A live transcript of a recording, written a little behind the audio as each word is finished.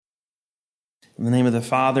In the name of the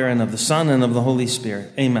Father, and of the Son, and of the Holy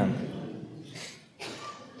Spirit. Amen.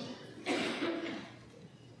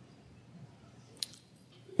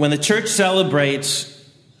 When the church celebrates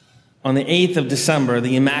on the 8th of December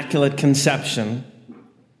the Immaculate Conception,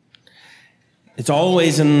 it's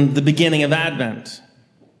always in the beginning of Advent.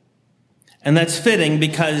 And that's fitting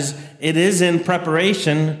because it is in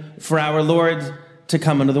preparation for our Lord to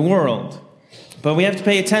come into the world. But we have to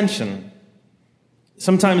pay attention.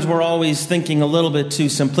 Sometimes we're always thinking a little bit too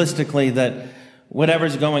simplistically that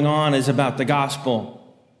whatever's going on is about the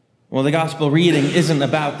gospel. Well, the gospel reading isn't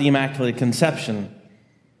about the Immaculate Conception.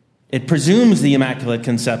 It presumes the Immaculate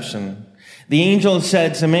Conception. The angel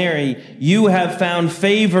said to Mary, "You have found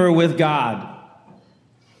favor with God."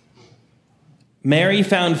 Mary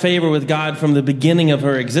found favor with God from the beginning of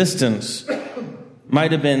her existence.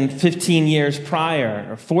 Might have been 15 years prior,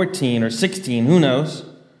 or 14, or 16, who knows?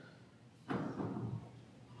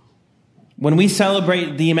 When we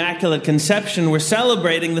celebrate the Immaculate Conception, we're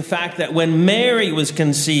celebrating the fact that when Mary was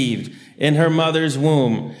conceived in her mother's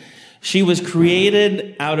womb, she was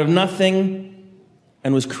created out of nothing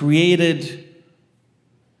and was created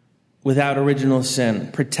without original sin,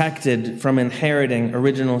 protected from inheriting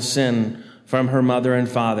original sin from her mother and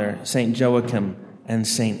father, St. Joachim and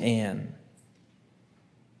St. Anne.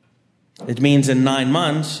 It means in 9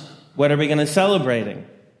 months, what are we going to celebrating?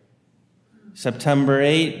 September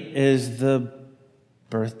 8 is the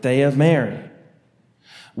birthday of Mary.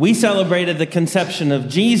 We celebrated the conception of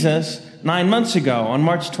Jesus 9 months ago on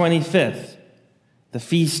March 25th, the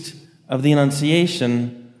Feast of the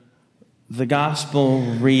Annunciation, the gospel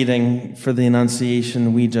reading for the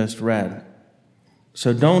Annunciation we just read.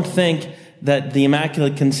 So don't think that the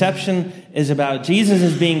Immaculate Conception is about Jesus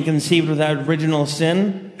as being conceived without original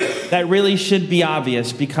sin. That really should be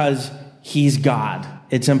obvious because he's God.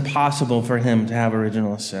 It's impossible for him to have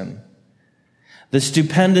original sin. The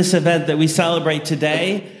stupendous event that we celebrate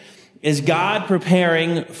today is God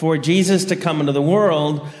preparing for Jesus to come into the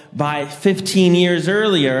world by 15 years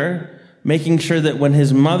earlier, making sure that when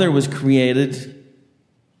his mother was created,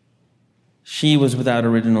 she was without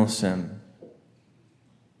original sin.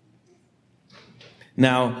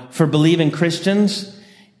 Now, for believing Christians,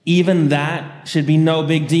 even that should be no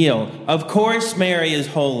big deal. Of course, Mary is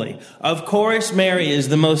holy. Of course, Mary is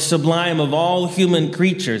the most sublime of all human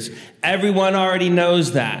creatures. Everyone already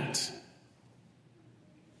knows that.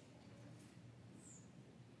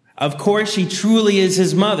 Of course, she truly is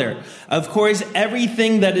his mother. Of course,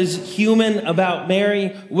 everything that is human about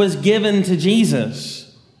Mary was given to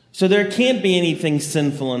Jesus. So there can't be anything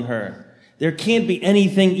sinful in her. There can't be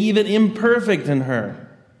anything even imperfect in her.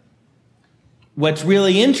 What's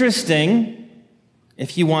really interesting,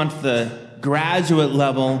 if you want the graduate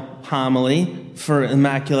level homily for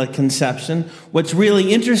Immaculate Conception, what's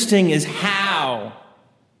really interesting is how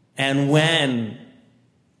and when.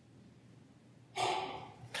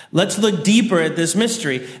 Let's look deeper at this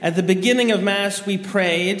mystery. At the beginning of Mass, we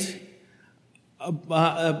prayed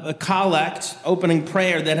a collect, opening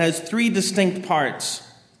prayer that has 3 distinct parts.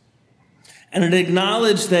 And it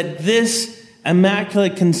acknowledged that this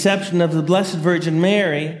Immaculate Conception of the Blessed Virgin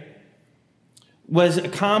Mary was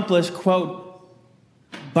accomplished, quote,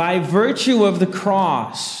 by virtue of the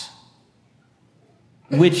cross,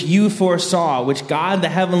 which you foresaw, which God the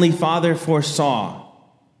Heavenly Father foresaw.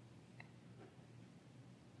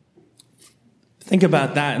 Think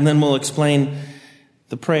about that, and then we'll explain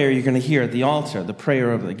the prayer you're going to hear at the altar, the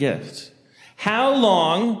prayer of the gift. How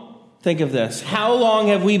long, think of this, how long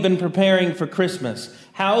have we been preparing for Christmas?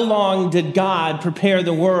 How long did God prepare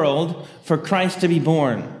the world for Christ to be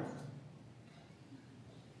born?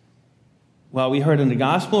 Well, we heard in the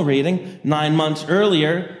gospel reading, 9 months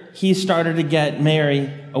earlier, he started to get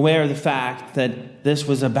Mary aware of the fact that this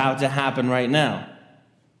was about to happen right now.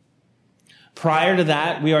 Prior to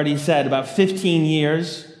that, we already said about 15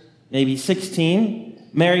 years, maybe 16,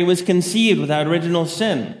 Mary was conceived without original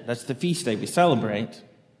sin. That's the feast day we celebrate.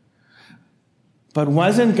 But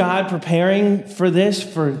wasn't God preparing for this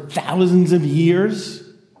for thousands of years?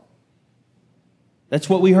 That's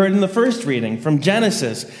what we heard in the first reading from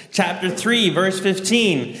Genesis chapter 3, verse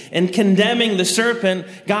 15. In condemning the serpent,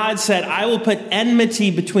 God said, "I will put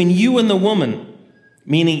enmity between you and the woman,"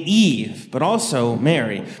 meaning Eve, but also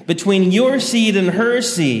Mary, "between your seed and her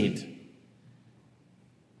seed.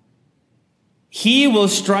 He will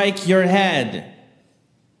strike your head,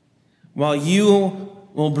 while you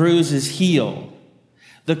will bruise his heel."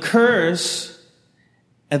 The curse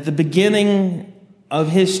at the beginning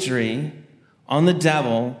of history on the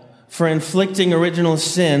devil for inflicting original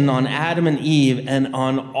sin on Adam and Eve and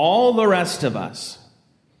on all the rest of us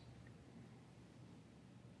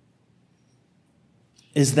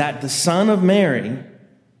is that the Son of Mary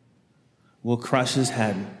will crush his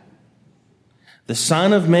head. The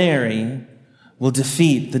Son of Mary will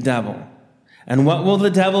defeat the devil. And what will the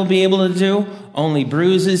devil be able to do? Only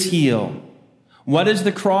bruise his heel. What is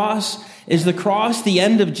the cross? Is the cross the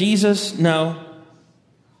end of Jesus? No.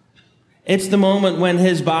 It's the moment when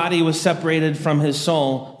his body was separated from his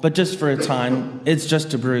soul, but just for a time. It's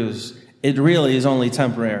just a bruise. It really is only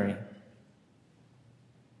temporary.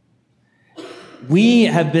 We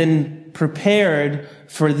have been prepared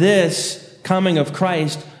for this coming of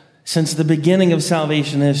Christ since the beginning of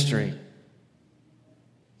salvation history.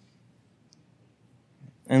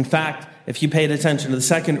 In fact, if you paid attention to the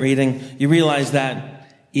second reading, you realize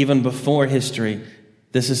that even before history,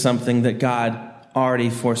 this is something that God already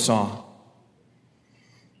foresaw.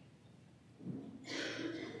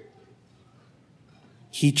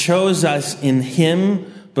 He chose us in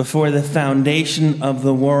him before the foundation of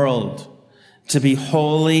the world to be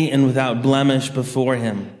holy and without blemish before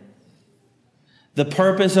him. The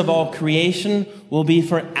purpose of all creation will be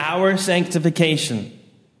for our sanctification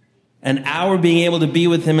and our being able to be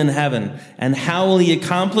with him in heaven. And how will he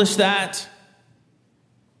accomplish that?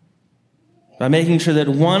 By making sure that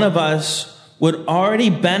one of us would already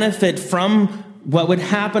benefit from what would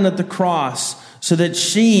happen at the cross, so that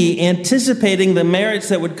she, anticipating the merits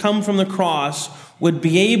that would come from the cross, would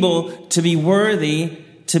be able to be worthy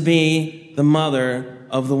to be the mother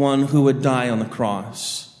of the one who would die on the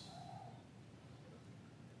cross.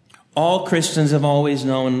 All Christians have always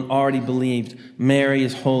known and already believed Mary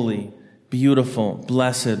is holy, beautiful,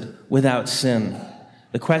 blessed, without sin.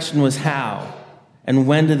 The question was how, and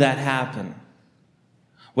when did that happen?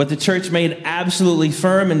 What the church made absolutely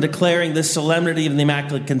firm in declaring the solemnity of the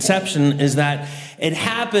Immaculate Conception is that it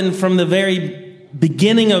happened from the very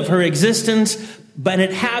beginning of her existence, but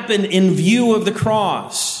it happened in view of the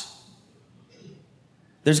cross.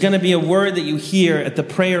 There's going to be a word that you hear at the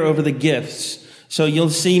prayer over the gifts. So you'll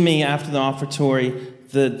see me after the offertory,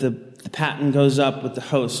 the paten goes up with the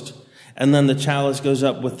host, and then the chalice goes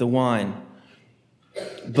up with the wine.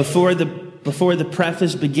 Before the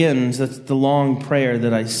preface begins, that's the long prayer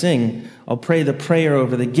that I sing, I'll pray the prayer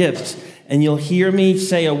over the gifts, and you'll hear me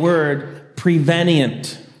say a word,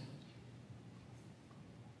 prevenient.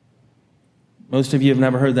 Most of you have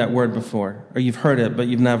never heard that word before, or you've heard it, but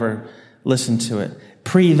you've never listened to it.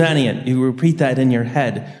 Prevenient. You repeat that in your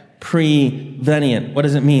head. Prevenient. What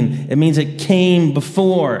does it mean? It means it came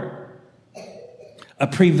before. A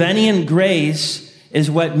prevenient grace is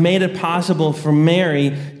what made it possible for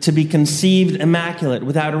Mary to be conceived immaculate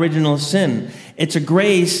without original sin. It's a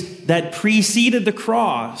grace that preceded the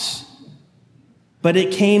cross, but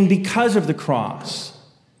it came because of the cross.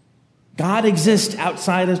 God exists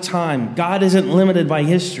outside of time. God isn't limited by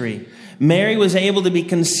history. Mary was able to be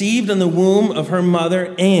conceived in the womb of her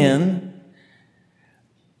mother, Anne,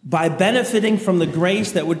 by benefiting from the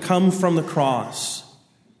grace that would come from the cross.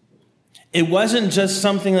 It wasn't just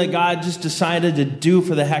something that God just decided to do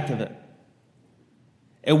for the heck of it.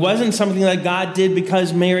 It wasn't something that God did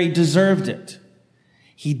because Mary deserved it.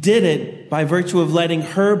 He did it by virtue of letting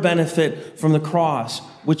her benefit from the cross,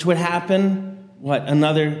 which would happen,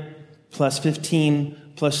 another plus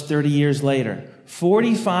 15, plus 30 years later.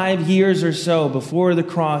 45 years or so before the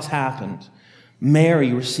cross happened,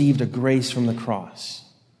 Mary received a grace from the cross.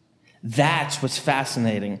 That's what's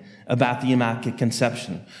fascinating about the Immaculate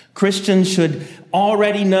Conception. Christians should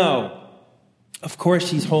already know, of course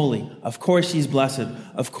she's holy, of course she's blessed,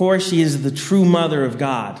 of course she is the true mother of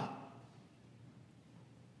God.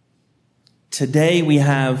 Today we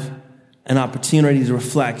have an opportunity to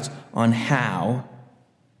reflect on how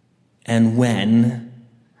and when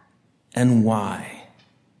and why.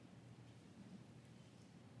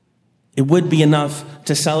 It would be enough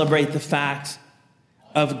to celebrate the fact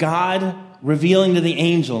of God revealing to the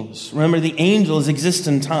angels. Remember, the angels exist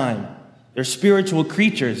in time. They're spiritual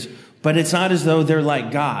creatures, but it's not as though they're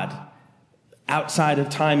like God, outside of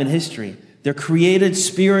time and history. They're created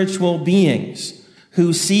spiritual beings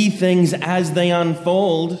who see things as they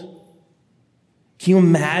unfold. Can you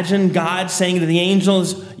imagine God saying to the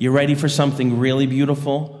angels, "You ready for something really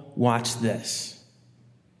beautiful? Watch this."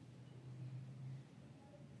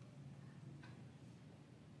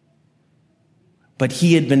 But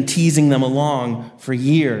he had been teasing them along for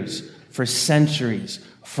years, for centuries,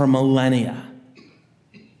 for millennia.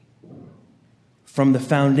 From the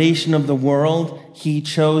foundation of the world, he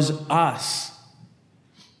chose us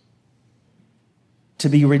to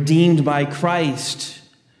be redeemed by Christ,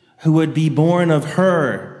 who would be born of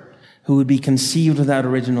her, who would be conceived without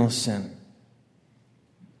original sin.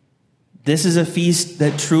 This is a feast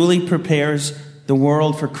that truly prepares the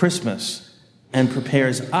world for Christmas. and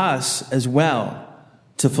prepares us as well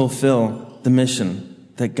to fulfill the mission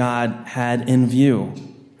that God had in view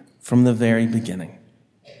from the very beginning.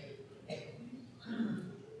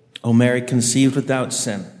 O Mary, conceived without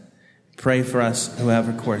sin, pray for us who have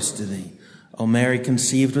recourse to thee. O Mary,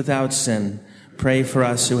 conceived without sin, pray for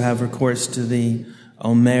us who have recourse to thee.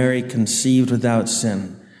 O Mary, conceived without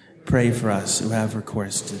sin, pray for us who have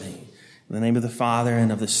recourse to thee. In the name of the Father,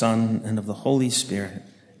 and of the Son, and of the Holy Spirit,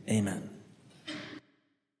 amen.